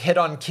gonna like hit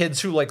on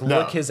kids who like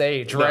look his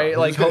age, right?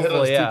 Like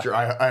hopefully, teacher.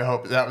 I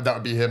hope that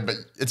would be him. But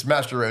it's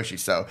Master Roshi,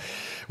 so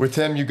with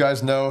him, you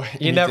guys know.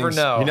 You never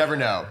know. You never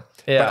know.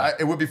 Yeah. But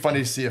it would be funny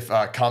to see if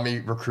Kami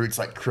recruits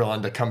like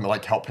Krillin to come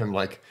like help him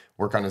like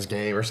work on his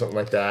game or something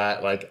like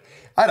that. Like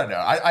I don't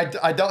know.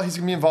 I doubt he's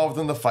gonna be involved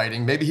in the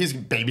fighting. Maybe he's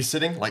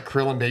babysitting, like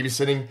Krillin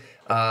babysitting.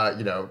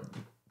 You know,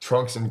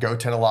 Trunks and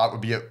Goten a lot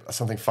would be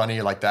something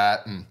funny like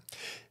that. And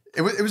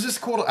it was just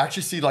cool to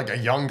actually see like a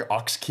young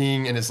Ox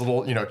King and his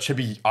little, you know,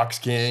 chibi Ox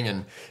King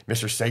and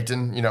Mr.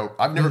 Satan. You know,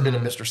 I've never been a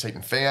Mr.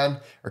 Satan fan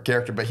or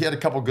character, but he had a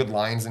couple good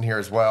lines in here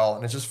as well.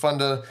 And it's just fun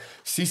to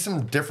see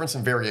some difference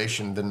and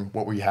variation than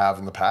what we have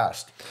in the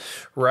past.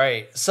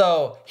 Right.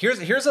 So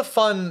here's a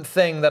fun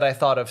thing that I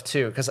thought of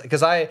too,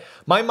 because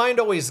my mind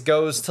always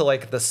goes to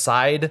like the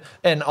side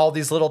and all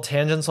these little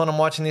tangents when I'm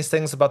watching these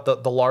things about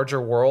the larger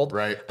world.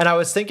 Right. And I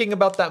was thinking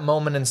about that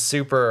moment in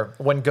Super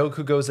when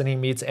Goku goes and he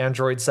meets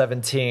Android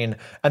 17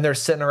 and they're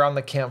sitting around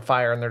the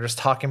campfire and they're just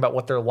talking about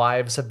what their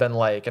lives have been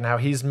like and how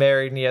he's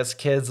married and he has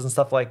kids and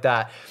stuff like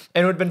that.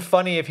 And it would have been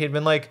funny if he'd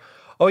been like,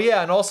 oh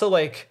yeah, and also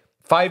like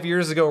 5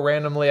 years ago,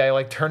 randomly, I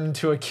like turned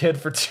into a kid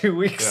for 2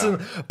 weeks. Yeah.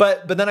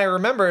 But then I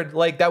remembered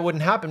like that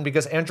wouldn't happen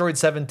because Android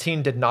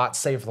 17 did not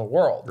save the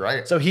world.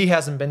 Right. So he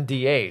hasn't been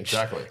de-aged.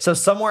 Exactly. So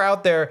somewhere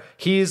out there,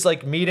 he's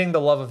like meeting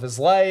the love of his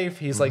life.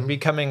 He's like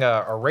becoming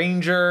a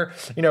ranger,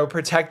 you know,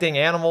 protecting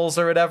animals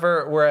or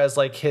whatever. Whereas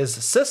like his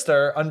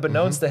sister,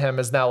 unbeknownst to him,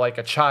 is now like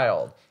a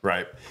child.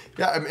 Right.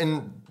 Yeah. I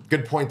mean,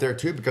 good point there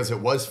too, because it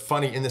was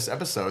funny in this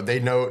episode. They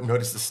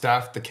noticed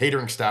the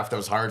catering staff that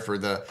was hired for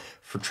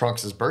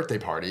Trunks' birthday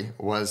party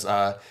was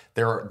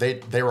they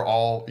were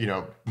all, you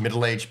know,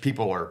 middle-aged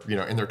people or, you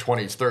know, in their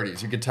 20s,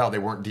 30s. You could tell they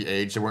weren't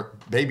de-aged, they weren't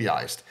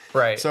babyized.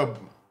 Right. So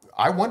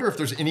I wonder if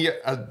there's any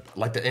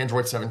like the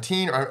Android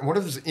 17, or I wonder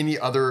if there's any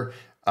other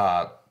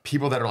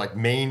people that are like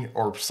main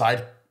or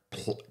side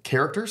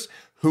characters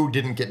who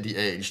didn't get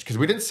de-aged, because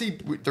we didn't see.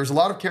 There's a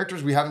lot of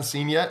characters we haven't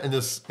seen yet in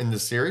this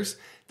series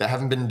that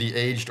haven't been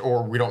de-aged,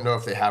 or we don't know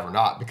if they have or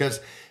not. Because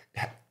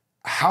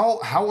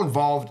how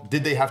involved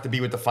did they have to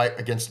be with the fight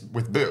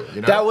with Boo?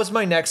 You know? That was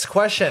my next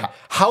question.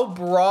 How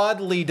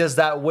broadly does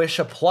that wish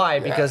apply?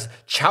 Because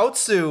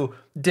Chaozu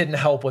didn't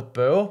help with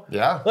Boo.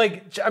 Yeah.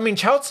 Like, I mean,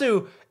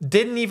 Chaozu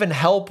didn't even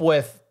help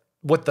with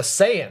the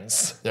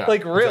Saiyans. Yeah,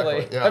 like, really?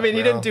 exactly. Yeah, I mean,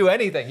 he didn't do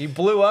anything. He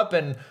blew up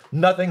and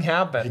nothing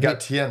happened. He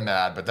got Tien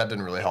mad, but that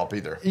didn't really help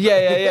either.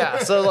 Yeah.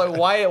 So, like,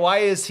 why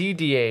is he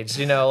de-aged?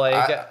 You know,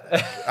 like...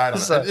 I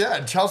don't know. Yeah,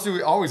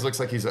 Chaozu always looks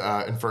like he's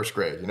in first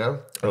grade, you know?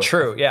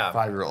 True, yeah.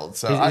 5-year-old.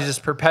 So he's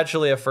just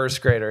perpetually a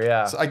first grader,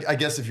 yeah. So I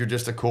guess if you're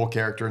just a cool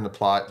character in the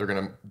plot, they're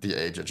going to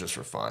de-age it just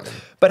for fun.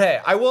 But hey,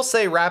 I will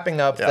say,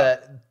 wrapping up,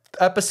 that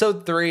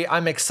episode 3,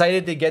 I'm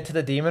excited to get to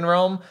the Demon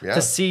Realm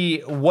to see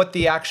what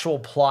the actual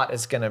plot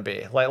is going to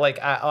be.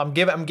 I'm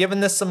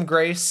giving this some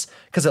grace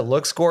because it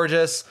looks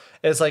gorgeous.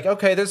 It's like,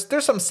 okay,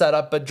 there's some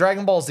setup, but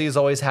Dragon Ball Z's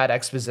always had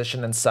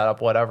exposition and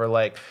setup, whatever.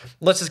 Like,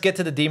 let's just get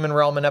to the Demon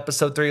Realm in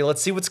episode 3.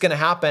 Let's see what's going to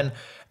happen.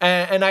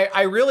 And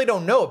I really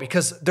don't know,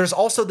 because there's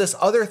also this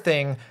other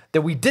thing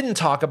that we didn't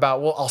talk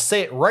about. Well, I'll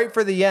say it right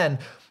for the end,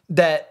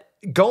 that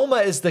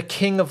Goma is the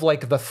king of,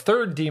 like, the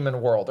 3rd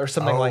demon world or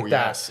something like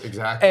that. Yes,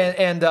 exactly.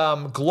 And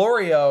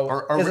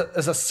Glorio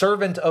is a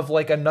servant of,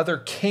 like, another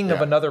king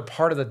of another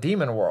part of the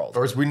demon world.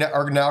 Or as we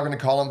are now going to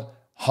call him,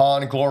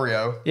 Han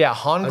Glorio. Yeah,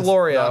 Han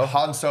Glorio. Not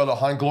Han Solo,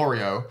 Han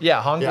Glorio.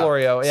 Yeah, Han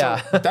Glorio,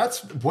 yeah. So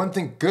that's one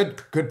thing, good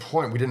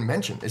point we didn't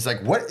mention. It's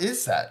like, what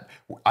is that?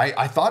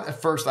 I thought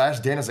at first, I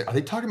asked Dan, I was like, are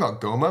they talking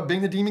about Goma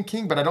being the Demon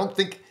King? But I don't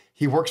think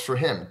he works for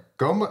him.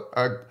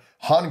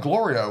 Han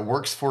Glorio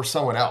works for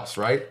someone else,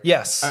 right?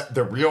 Yes.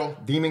 The real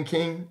Demon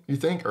King, you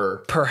think?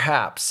 Or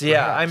perhaps,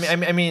 yeah.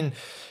 Perhaps. I mean,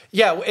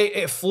 yeah,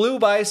 it flew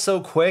by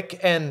so quick,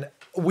 and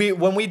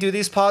when we do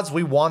these pods,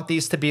 we want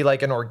these to be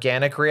like an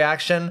organic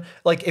reaction.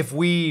 Like, if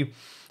we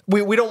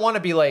don't want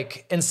to be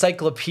like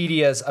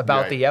encyclopedias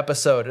about the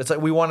episode. It's like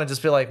we want to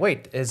just be like,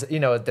 wait, is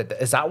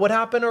that what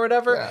happened or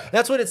whatever? Yeah.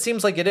 That's what it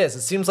seems like it is.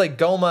 It seems like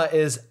Goma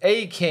is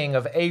a king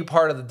of a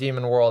part of the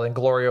demon world, and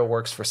Glorio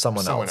works for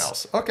someone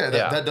else. Okay,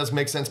 that does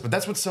make sense. But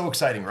that's what's so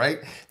exciting, right?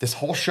 This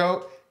whole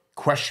show,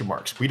 question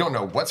marks. We don't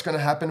know what's going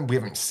to happen. We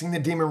haven't seen the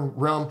Demon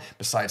Realm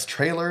besides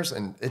trailers,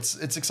 and it's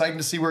exciting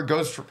to see where it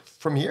goes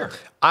from here.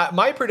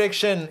 My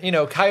prediction,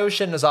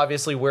 Kaioshin is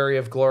obviously wary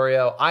of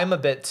Glorio. I'm a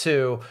bit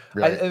too.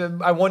 Right.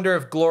 I wonder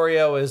if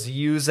Glorio is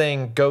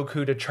using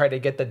Goku to try to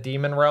get the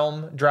Demon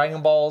Realm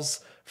Dragon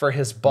Balls for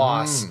his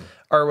boss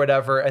or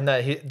whatever, and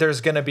that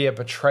there's going to be a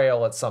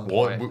betrayal at some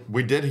point. Well,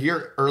 we did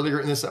hear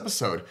earlier in this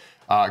episode,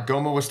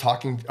 Goma was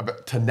talking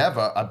to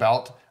Neva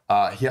about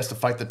he has to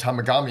fight the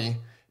Tamagami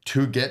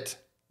to get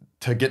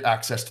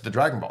access to the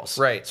Dragon Balls.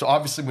 Right. So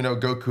obviously we know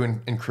Goku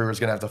and crew is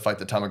going to have to fight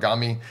the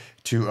Tamagami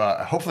to,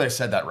 hopefully I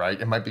said that right.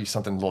 It might be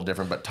something a little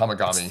different, but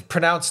Tamagami. It's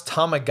pronounced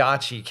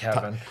Tamagotchi,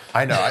 Kevin.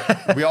 I know.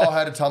 We all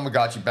had a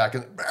Tamagotchi back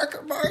in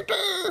my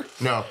day.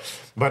 No.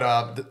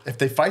 But if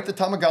they fight the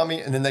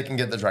Tamagami, and then they can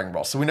get the Dragon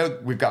Ball. So we know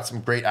we've got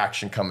some great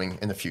action coming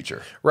in the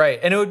future. Right.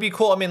 And it would be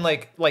cool. I mean,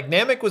 like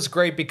Namek was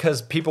great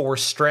because people were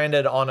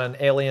stranded on an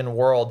alien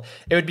world.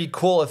 It would be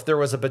cool if there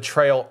was a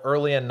betrayal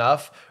early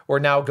enough where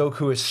now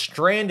Goku is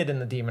stranded in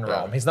the Demon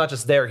Realm. He's not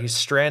just there, he's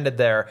stranded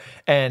there,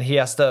 and he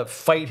has to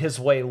fight his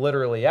way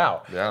literally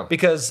out. Yeah.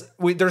 Because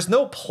there's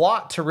no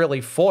plot to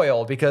really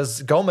foil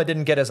because Goma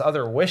didn't get his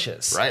other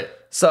wishes. Right.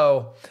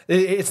 So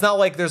it's not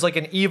like there's like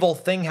an evil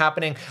thing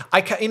happening.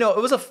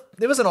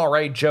 It was an all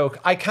right joke.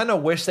 I kind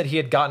of wish that he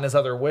had gotten his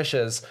other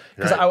wishes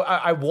because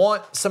I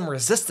want some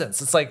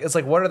resistance. It's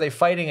like what are they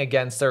fighting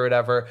against or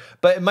whatever.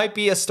 But it might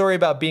be a story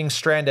about being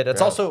stranded.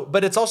 It's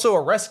also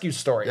a rescue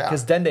story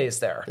because Dende is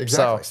there.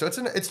 Exactly. So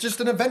it's just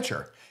an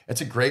adventure. It's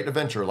a great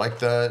adventure, like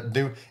the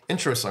new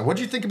intro song. What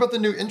do you think about the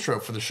new intro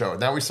for the show?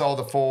 Now we saw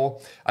the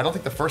full. I don't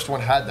think the first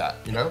one had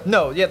that.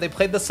 No. Yeah, they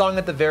played the song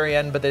at the very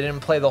end, but they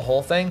didn't play the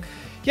whole thing.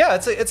 Yeah,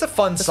 it's a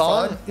fun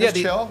song. Fun. Yeah,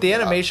 chill. The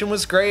animation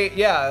was great.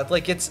 Yeah,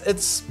 like it's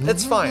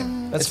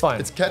fine. It's fine.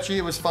 It's catchy.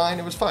 It was fine.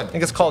 It was fun. I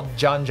think it's called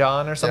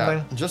John or something.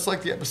 Yeah, just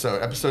like the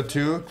episode. Episode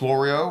 2,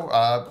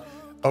 Glorio.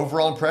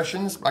 Overall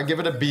impressions, I give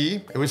it a B.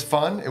 It was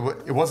fun.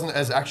 It wasn't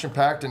as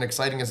action-packed and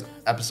exciting as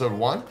episode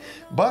 1,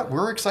 but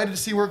we're excited to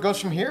see where it goes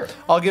from here.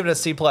 I'll give it a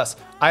C+.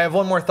 I have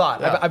one more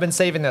thought. I've been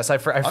saving this. I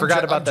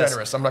forgot about this. I'm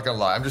generous. I'm not going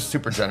to lie. I'm just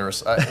super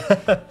generous.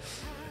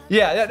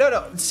 Yeah,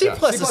 no. C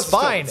plus is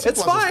fine.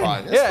 It's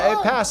fine.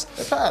 It passed.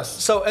 It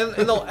passed. So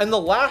in the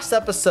last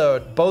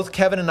episode, both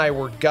Kevin and I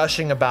were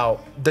gushing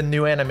about the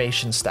new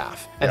animation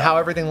staff and how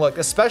everything looked,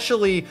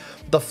 especially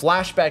the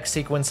flashback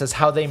sequences,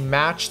 how they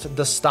matched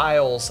the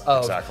styles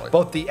of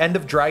both the end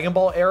of Dragon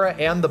Ball era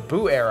and the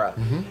Buu era.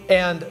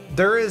 And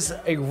there is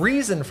a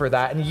reason for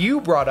that. And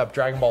you brought up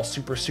Dragon Ball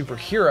Super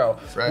Hero,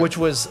 which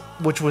was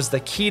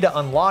the key to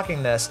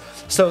unlocking this.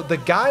 So the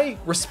guy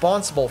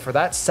responsible for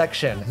that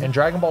section in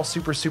Dragon Ball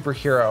Super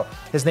superhero.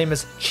 His name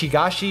is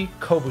Chigashi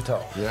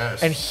Kobuto.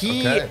 Yes. And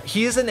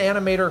he is an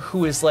animator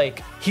who is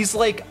like, he's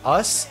like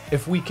us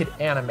if we could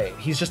animate.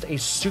 He's just a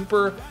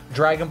super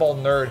Dragon Ball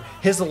nerd.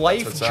 His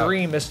life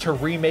dream is to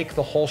remake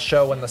the whole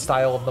show in the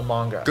style of the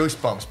manga.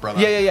 Goosebumps,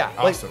 brother. Yeah.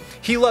 Awesome. Like,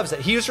 he loves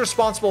it. He was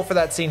responsible for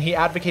that scene. He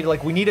advocated,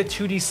 like, we need a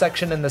 2D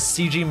section in the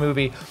CG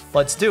movie.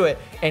 Let's do it.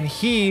 And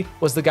he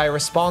was the guy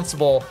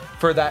responsible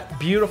for that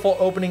beautiful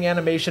opening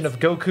animation of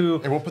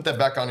Goku. And we'll put that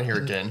back on here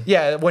again.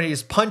 Yeah, when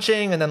he's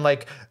punching, and then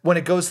like when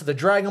it goes to the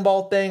Dragon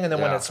Ball thing, and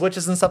then when it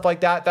switches and stuff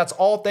like that. That's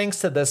all thanks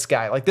to this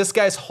guy. Like, this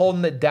guy's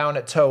holding it down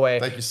at Toei.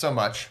 Thank you so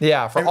much.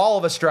 Yeah, for all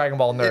of us Dragon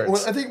Ball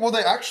nerds. I think,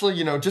 they actually,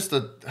 you know,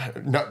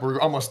 we're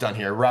almost done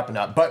here, wrapping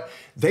up. But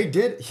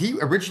he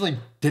originally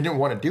didn't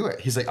want to do it.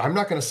 He's like, I'm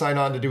not going to sign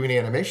on to do any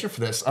animation for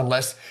this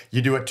unless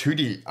you do a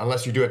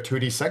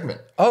 2D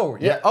segment. Oh,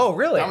 yeah. Oh,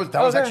 really?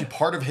 That was actually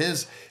part of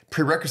his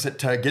prerequisite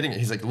to getting it.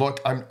 He's like, look,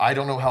 I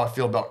don't know how I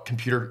feel about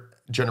computer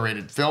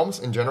generated films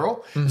in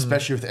general,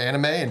 especially with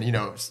anime, and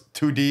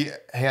 2D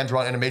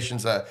hand-drawn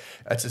animations.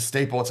 It's a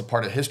staple. It's a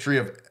part of history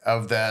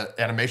of the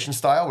animation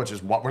style, which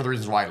is one of the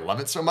reasons why I love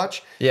it so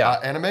much.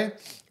 Anime.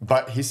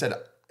 But he's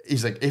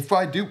like, if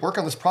I do work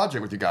on this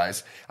project with you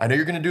guys, I know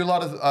you're going to do a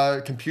lot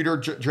of computer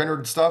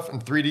generated stuff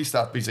and 3D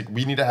stuff, but he's like,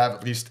 we need to have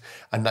at least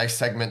a nice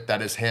segment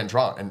that is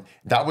hand-drawn. And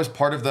that was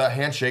part of the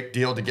handshake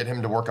deal to get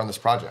him to work on this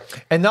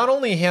project. And not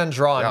only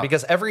hand-drawn,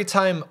 because every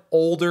time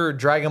older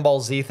Dragon Ball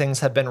Z things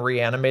have been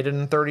reanimated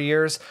in 30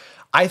 years,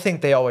 I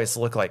think they always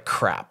look like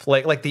crap.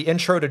 Like the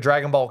intro to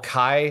Dragon Ball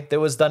Kai that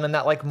was done in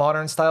that like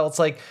modern style. It's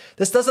like,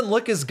 this doesn't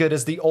look as good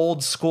as the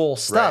old school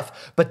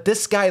stuff, but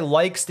this guy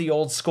likes the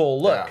old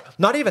school look. Yeah.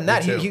 Not even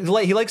that. He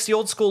likes the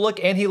old school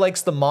look, and he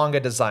likes the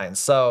manga design.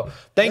 So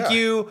thank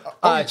you,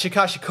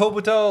 Chikashi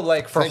Kobuto,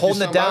 like, for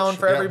holding it down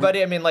for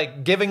everybody. I mean,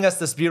 like, giving us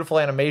this beautiful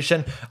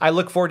animation. I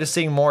look forward to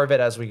seeing more of it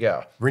as we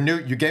go.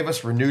 You gave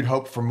us renewed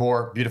hope for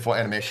more beautiful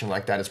animation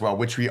like that as well,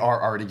 which we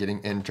are already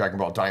getting in Dragon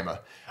Ball Daima.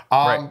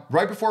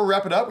 Right before we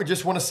wrap it up, we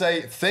just want to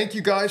say thank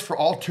you guys for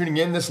all tuning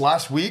in this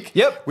last week.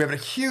 Yep. We have a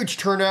huge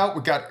turnout.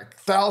 We got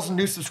 1,000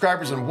 new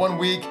subscribers in 1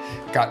 week.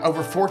 Got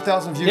over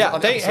 4,000 views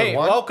on episode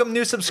 1. Welcome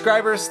new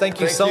subsubscribers. Thank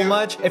you so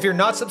much. If you're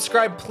not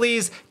subscribed,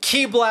 please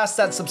key blast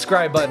that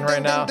subscribe button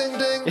right now. Ding,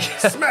 ding, ding.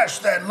 Smash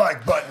that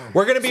like button.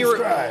 We're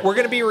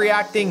gonna be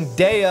reacting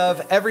day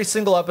of every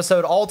single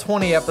episode, all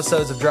 20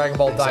 episodes of Dragon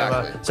Ball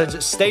Daima. So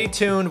just stay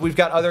tuned. We've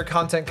got other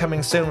content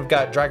coming soon. We've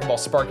got Dragon Ball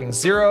Sparking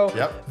Zero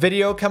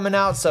video coming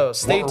out. So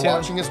stay tuned. We're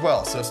watching as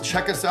well. So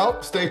check us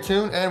out. Stay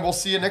tuned, and we'll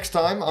see you next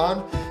time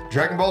on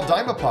Dragon Ball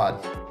Daima Pod.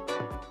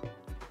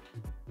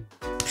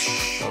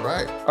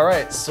 All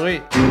right,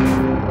 sweet.